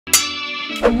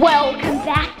Welcome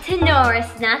back to Norris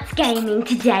Nuts Gaming.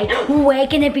 Today we're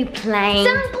gonna be playing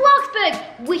some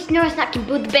BLOXBURG, which Norris Nut can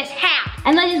build the best house.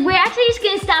 And ladies, we're actually just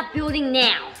gonna start building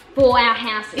now for our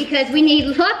houses because we need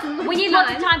lots of time. We need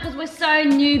lots of time because we're so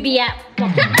newbie at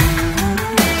BLOXBURG.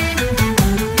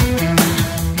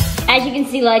 As you can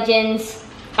see, legends,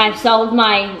 I've sold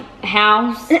my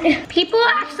house. People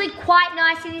are actually quite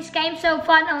nice in this game so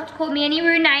far. No one's called me any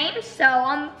rude names, so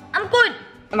I'm good.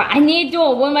 Alright, I need a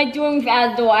door. What am I doing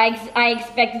without a door? I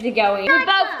expected to go in. We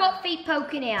both got feet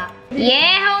poking out.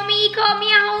 Yeah, homie, you called me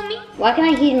a homie. Why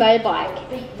can't I hear motorbike?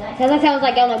 Sounds like someone's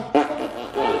like going like...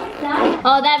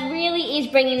 Oh, that really is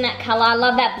bringing that color. I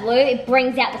love that blue. It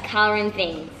brings out the color in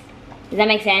things. Does that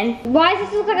make sense? Why does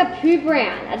this look like a poo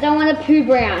brown? I don't want a poo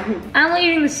brown. I'm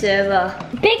leaving the server.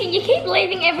 Becky, you keep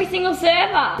leaving every single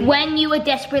server. When you are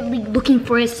desperately looking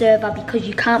for a server because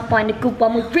you can't find a good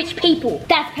one with rich people.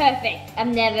 That's perfect. I've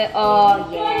never, oh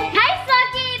yeah. Hey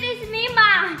Sucky, this is me,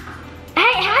 Ma.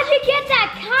 Hey, how'd you get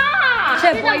that car? It's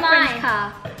her boyfriend's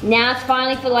car. Now it's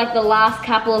finally for like the last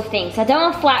couple of things. I don't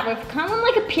want flat roof, kind of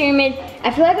like a pyramid.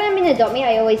 I feel like when I'm in Adopt Me,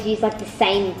 I always use like the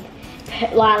same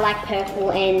like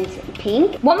purple and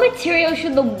pink. What material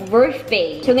should the roof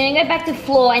be? So we're gonna go back to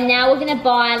floor and now we're gonna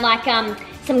buy like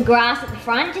some grass at the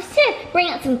front just to bring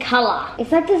out some color.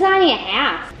 It's like designing a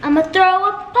house. I'ma throw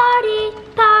a party.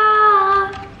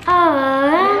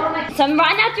 So I'm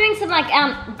right now doing some like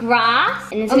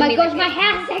grass. And oh my gosh, my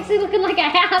house is actually looking like a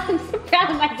house. I'm so proud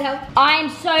of myself. I am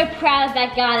so proud of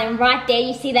that garden. Right there,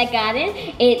 you see that garden?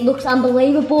 It looks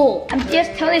unbelievable. I'm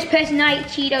just telling this person I eat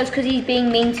Cheetos because he's being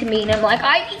mean to me and I'm like,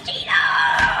 I eat Cheetos!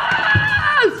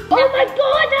 Oh my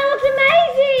god, that looks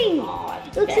amazing! Oh,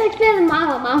 looks like better than my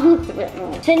one. My one looks a bit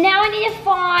more. So now I need to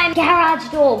find garage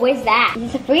door. Where's that? Is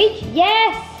this a fridge?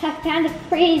 Yes, I found a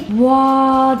fridge.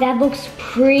 Whoa, that looks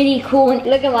pretty cool.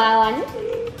 Look at my one.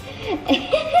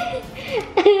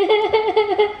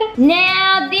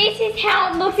 Now this is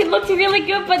how it looks. It looks really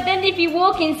good, but then if you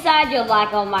walk inside, you're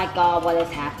like, oh my god, what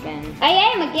has happened? I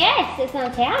am a guest. It's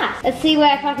not a house. Let's see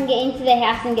where if I can get into the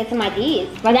house and get some ideas.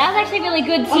 But that was actually really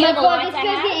good. Oh my god, this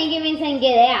girl's getting angry and saying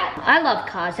get out. I love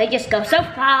cars. They just go so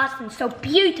fast and so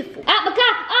beautiful. Ah, my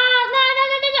car! Oh,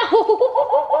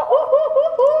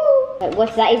 no. Wait,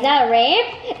 what's that? Is that a ramp?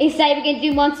 Is that we can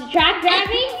do monster truck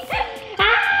driving?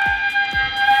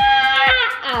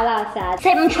 Oh, that was sad. So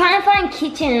I'm trying to find a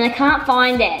kitchen and I can't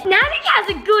find it. Natalie has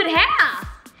a good house.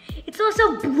 It's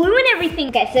also blue and everything.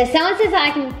 Okay, so someone says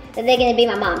that they're gonna be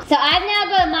my mom. So I've now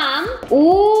got a mom.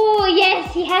 Ooh,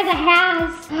 yes, she has a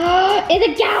house. Is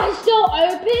the garage door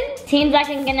open? Seems like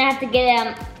I'm gonna have to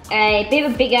get a bit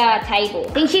of a bigger table.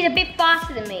 I think she's a bit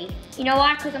faster than me. You know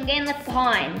why? Because I'm getting left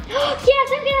behind. Yes,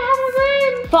 I'm gonna have a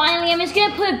room. Finally, I'm just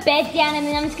gonna put a bed down and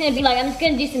then I'm just gonna be like, I'm just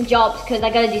gonna do some jobs because I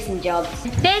gotta do some jobs.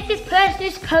 There's this person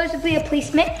who's supposedly a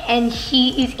policeman and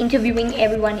she is interviewing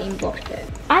everyone in BLOXBURG.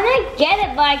 I don't get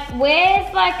it, like,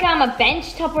 where's like a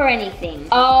bench top or anything?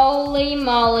 Holy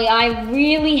moly, I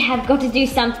really have got to do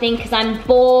something because I'm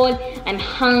bored, I'm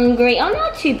hungry. I'm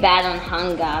not too bad on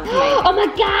hunger. Oh my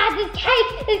god, there's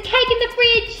cake in the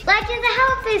fridge. Legend, I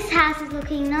hope this house is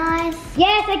looking nice.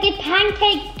 Yes, I get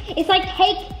pancakes. It's like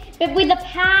cake, but with a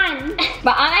pan.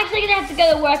 But I'm actually gonna have to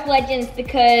go to work, legends,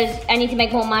 because I need to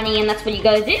make more money and that's what you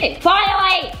gotta do.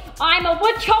 Finally, I'm a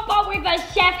wood chopper with a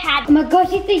chef hat. Oh my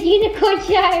gosh, it's the unicorn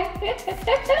show.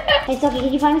 Hey Sophie,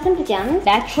 can you find me some pajamas?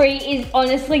 That tree is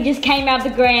honestly just came out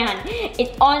of the ground.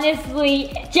 It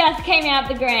honestly just came out of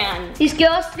the ground. This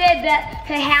girl said that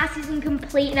her house isn't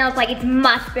complete and I was like, it's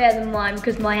much better than mine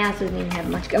because my house doesn't even have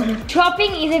much going on.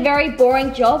 Chopping is a very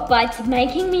boring job, but it's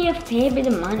making me a fair bit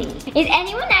of money. Is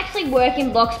anyone actually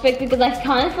working BLOXBURG? Because I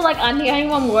kind of feel like I'm the only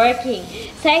one working.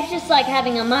 Save's just like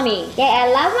having a mummy. Yeah, I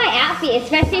love my outfit,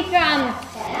 especially from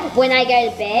when I go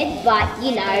to bed, but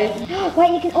you know.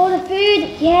 Wait, you can order food?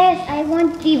 Yes, I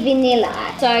want the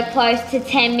vanilla. So close to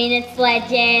 10 minutes,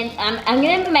 legend. I'm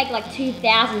gonna make like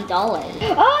 $2,000.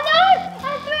 Oh no!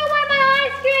 I threw away my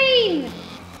ice cream!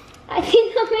 I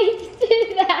did not mean to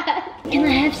do that. Can I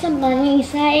have some money,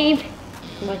 Save?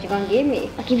 What you gonna give me?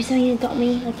 I'll give you something that got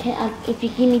me. Okay, if you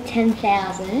give me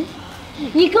 10,000,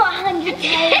 you got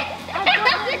 100K.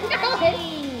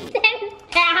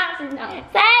 $10,000.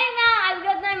 I've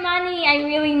got no money. I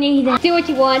really need it. Do what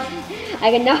you want.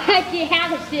 I got no idea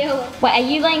how to do it. Wait, are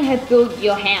you letting her build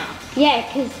your house? Yeah,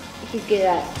 because she's good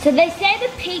at it. So they say the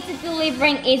pizza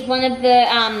delivering is one of the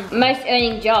most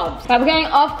earning jobs. But we're going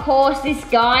off course. This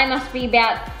guy must be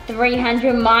about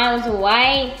 300 miles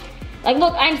away. Like,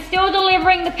 look, I'm still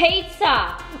delivering the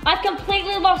pizza. I've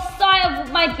completely lost sight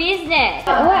of my business.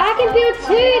 Oh, I can build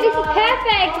too. This is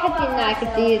perfect. I didn't know I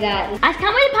could do that. I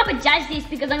can't wait to Papa judge this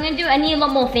because I need a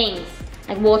lot more things.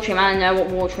 Like water trim, I don't know what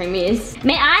water trim is.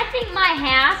 Man, I think my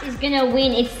house is gonna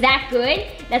win. It's that good.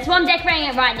 That's why I'm decorating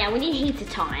it right now. We need heaps of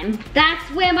time. That's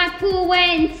where my pool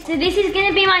went. So this is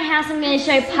gonna be my house. I'm gonna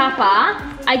show Papa.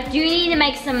 I do need to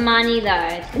make some money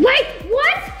though. Wait,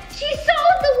 what? She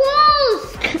sold the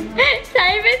walls.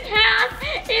 Saber's house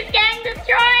is getting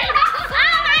destroyed. Oh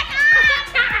my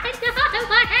God! No, my house.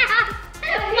 My house.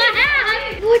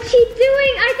 What's she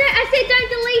doing? I said don't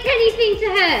delete anything to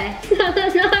her. I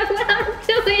don't know what I'm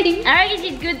doing. I reckon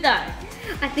she's good though.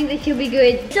 I think that she'll be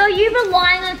good. So you're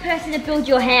relying on a person to build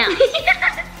your house.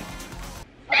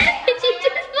 She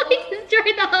just like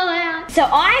destroyed the whole house. So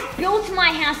I built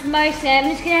my house mostly. I'm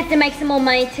just gonna have to make some more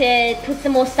money to put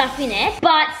some more stuff in it.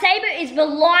 But Saber is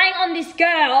relying on this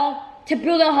girl to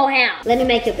build her whole house. Let me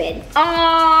make your bed.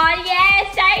 Oh yeah,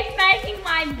 Sabe's making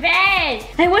my bed.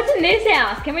 Hey, what's in this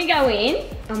house? Can we go in?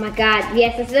 Oh my God,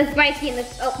 yes, let's break in.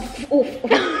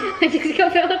 I just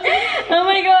got off. Oh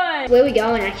my God. Where are we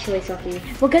going actually, Sophie?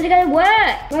 We're gonna go to work.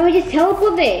 Why don't we just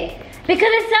teleport there? Because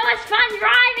it's so much fun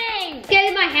driving. Let's go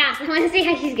to my house. I want to see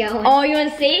how she's going. Oh, you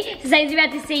want to see? So Sabe's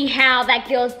about to see how that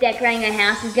girl's decorating her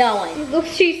house is going. It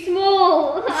looks too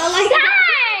small.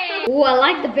 Oh, I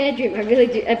like the bedroom. I really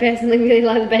do. I personally really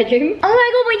like the bedroom. Oh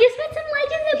my God, we just met some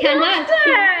legends at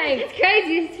BLOXBURG. It's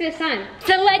crazy. This is the first time.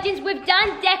 So legends, we've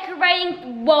done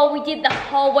decorating. Well, we did the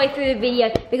whole way through the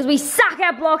video because we suck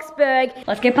at BLOXBURG.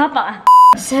 Let's go, Papa.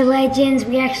 So legends,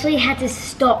 we actually had to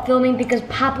stop filming because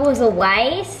Papa was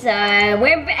away. So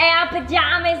we're in our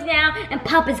pajamas now, and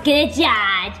Papa's gonna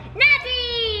judge.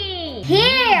 Nappy!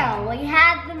 Here we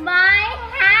have my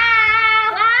house.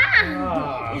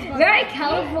 Wow, it's very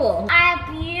colorful. I have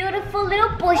beautiful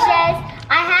little bushes.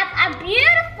 I have a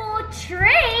beautiful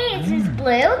tree. It's just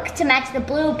blue to match the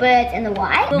blue birds and the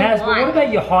white. Naz, but what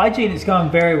about your hygiene? It's going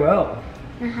very well.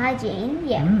 The hygiene,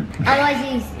 yeah. Otherwise,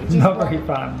 it's just not very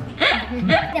fun.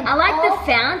 I like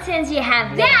the fountains you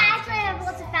have there. Yeah, I actually have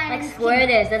lots of fountains. Like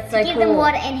squirters, that's so cool. Give them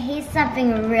water, and here's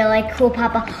something really cool,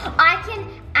 Papa. I can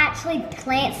actually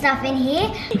plant stuff in here.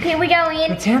 Here we go in.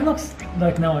 The town looks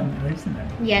like no one lives in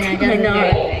it. Yeah, no, it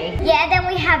doesn't. Yeah, then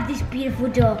we have this beautiful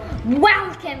door.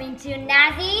 Welcome into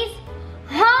Nazzie's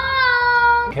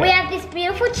home. Okay. We have this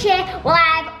beautiful chair. Well,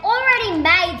 I've already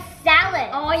made salad.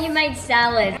 Oh, you made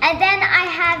salad. And then I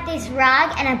have this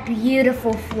rug and a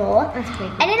beautiful floor. That's pretty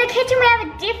cool. And in the kitchen we have a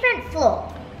different floor.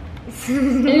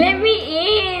 Let me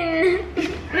in.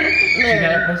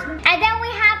 And then we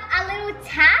have a little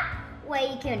tap where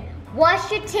you can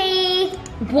wash your teeth.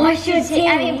 Wash your teeth.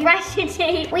 I mean, brush your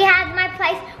teeth. We have my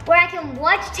place where I can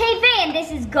watch TV, and this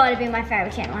has got to be my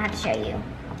favorite channel. I have to show you.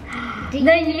 The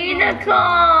unicorns.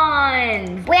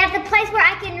 We have the place where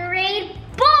I can read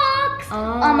books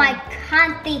on my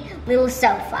comfy little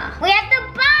sofa. We have the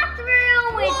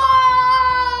bathroom, which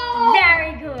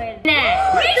very good.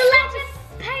 Next. The legend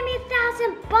pay me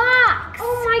 $1,000.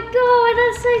 Oh my God,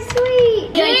 that's so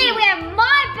sweet. Here we have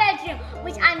my bedroom,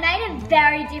 which I made a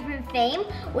very different theme.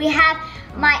 We have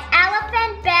my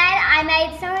elephant bed. I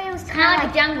made, sorry, it was kind of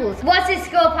like jungles. What's this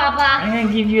score, Papa? I'm going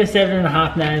to give you a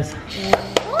 7.5, Naz.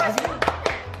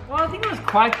 Well, I think it was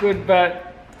quite good,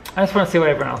 but I just want to see what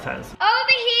everyone else has.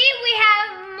 Over here we have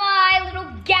my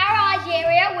little garage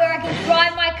area where I can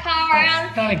drive my car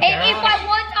around. Not a And if I garage.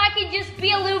 want, I can just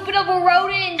be a little bit of a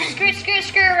rodent and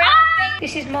skirt around.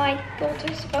 This is my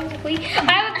daughter, supposedly.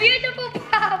 I have a beautiful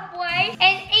pathway.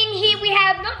 And in here we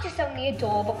have not just only a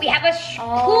door, but we have a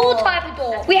cool type of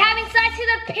door. We have inside to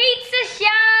the pizza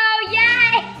show,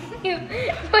 yay!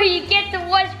 Where you get to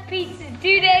watch pizzas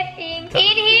do their thing. In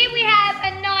here we have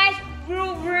a nice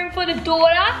little room for the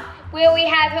daughter, where we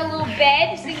have her little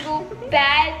bed, single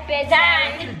bed.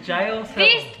 Jail cell.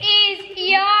 This is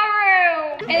your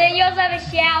room. And then you also have a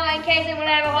shower in case I want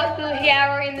to have a hospital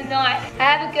shower in the night. I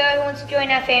have a girl who wants to join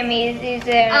our family. Is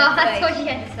there? Oh, that's what she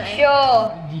had to say.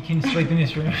 Sure. You can sleep in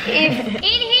this room. In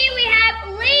here we have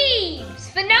leaves.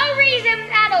 For no reason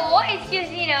at all. It's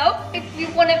just, you know, if you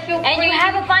want to feel free. And you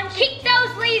have a bunch. Kick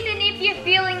those leaves in if you're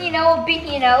feeling, you know, a bit,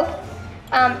 you know.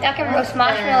 I can roast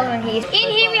marshmallows in here.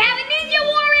 In here we have a Ninja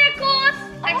Warrior course.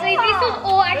 Actually, this was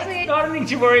all actually. It's not a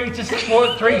Ninja Warrior, you just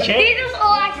bought 3 chairs. This is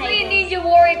all actually a Ninja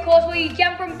Warrior course where you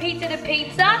jump from pizza to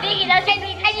pizza. And you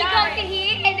go to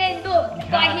here, and then look,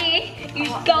 by here, you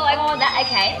just go like. Oh, that,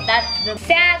 okay, that's the...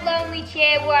 Sad, lonely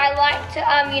chair where I like to,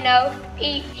 you know,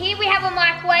 eat. Here we have a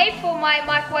microwave for my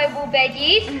microwavable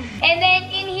veggies. And then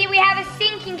in here we have a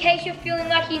sink in case you're feeling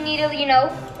like you need to, you know,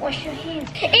 wash your hands.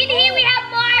 In here we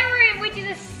have my room, which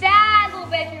is a sad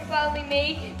finally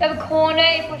me. We have a corner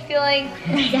if we're feeling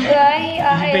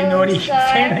right. You've been naughty.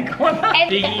 Stay in the corner.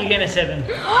 Biggie, you get a 7.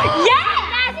 Yeah,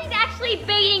 Nazzie's actually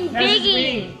beating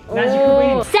Biggie. Nazzy could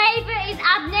win. Saber is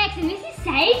up next, and this is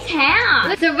Save's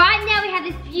house. So right now we have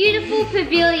this beautiful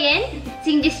pavilion, so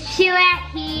you can just chill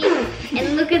out here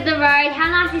and look at the road. How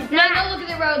nice is that? No, don't look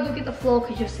at the road, look at the floor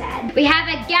because you're sad. We have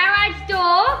a garage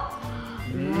door.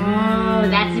 Oh,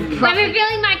 that's impressive. When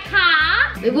revealing my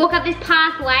car, we walk up this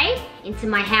pathway into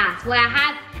my house where I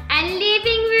have a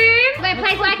living room, a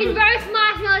place where I can roast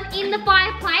marshmallows in the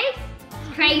fireplace.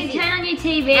 It's crazy. You can turn on your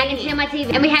TV. I can turn my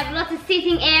TV. And we have lots of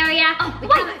sitting area. Oh,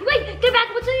 wait, go back.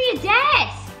 What's on your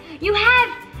desk? You have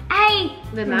a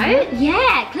remote?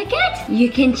 Yeah, click it. You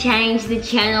can change the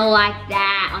channel like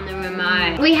that on the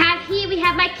remote. We have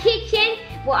my kitchen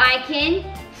where I can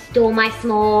store my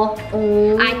s'more.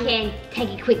 I can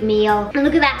take a quick meal. And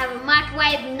look at that, I have a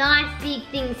microwave, nice big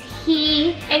things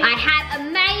here. And I have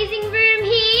amazing room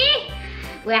here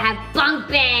where I have bunk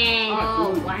beds.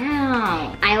 Oh,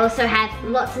 wow. I also have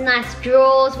lots of nice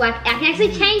drawers where I can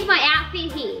actually change my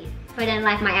outfit here. If I don't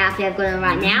like my outfit I've got on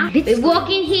right now. We walk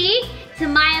in here to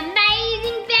my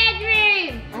amazing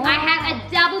bedroom. I have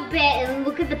a double bed and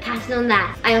look at the pattern on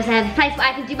that. I also have a place where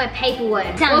I can do my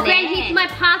paperwork. Walk around here to my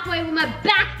pathway with my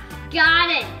back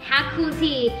garden. How cool is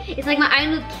here? It's like my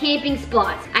own little camping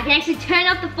spot. I can actually turn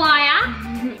off the fire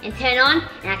and turn on,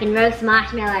 and I can roast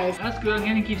marshmallows. That's good. I'm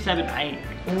gonna give Sabe an 8.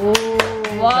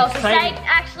 Whoa, so Sabe's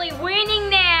actually winning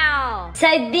now. So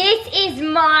this is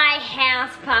my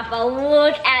house, Papa.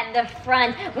 Look at the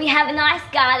front. We have a nice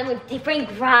garden with different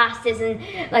grasses and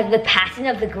like the pattern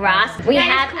of the grass. We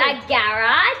have a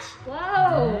garage.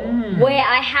 Whoa. Where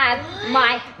I have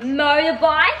my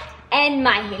motorbike and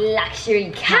my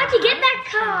luxury car. How'd you get that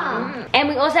car? And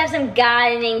we also have some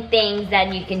gardening things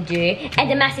that you can do,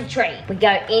 and a massive tree. We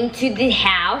go into the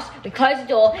house, we close the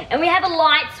door, and we have a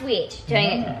light switch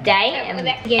during the day.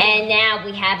 And now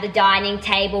we have the dining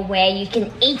table where you can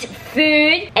eat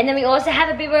food. And then we also have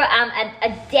a bit of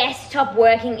a desktop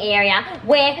working area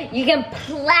where you can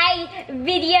play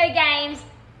video games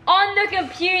on the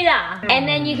computer. And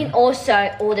then you can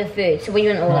also order food. So what do you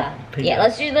want to order? Yeah,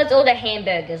 let's order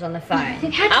hamburgers on the phone.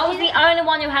 I was the only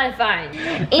one who had a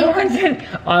phone.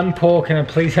 I'm poor, can I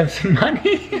please have some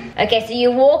money? Okay, so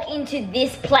you walk into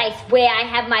this place where I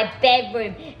have my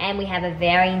bedroom, and we have a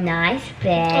very nice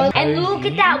bed. And look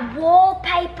at that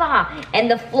wallpaper.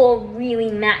 And the floor really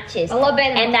matches. I love it.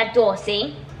 And that door,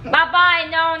 see? Bye-bye,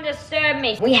 no one disturb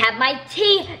me. We have my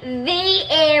TV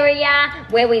area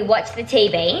where we watch the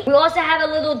TV. We also have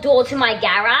a little door to my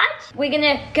garage. We're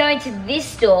gonna go into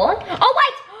this door. Oh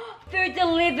wait, food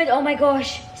delivered, oh my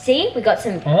gosh. See, we got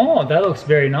some. Oh, that looks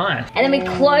very nice. And then we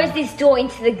close this door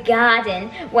into the garden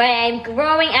where I'm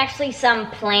growing actually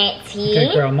some plants here.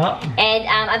 Okay, grow them up. And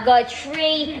I've got a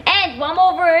tree and one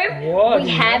more room. Whoa, we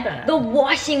have the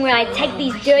washing where I take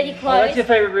these dirty clothes. Oh, that's your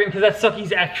favorite room because that's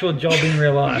Soki's actual job in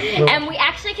real life. And we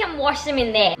actually can wash them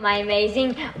in there. My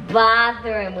amazing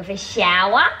bathroom with a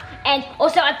shower and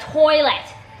also a toilet.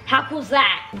 How cool is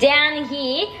that? Down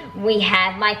here, we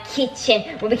have my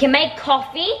kitchen where we can make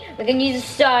coffee, we can use a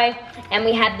stove, and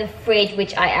we have the fridge,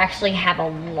 which I actually have a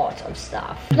lot of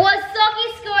stuff. Was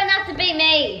Socky score enough to beat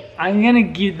me? I'm gonna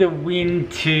give the win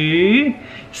to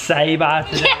Saber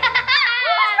today. What's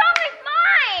wrong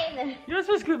with mine? Yours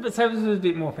was good, but Saber's was a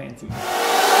bit more fancy.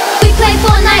 We play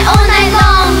Fortnite all night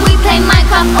long. We play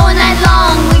Minecraft all night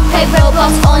long. We play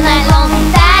Roblox all night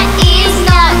long.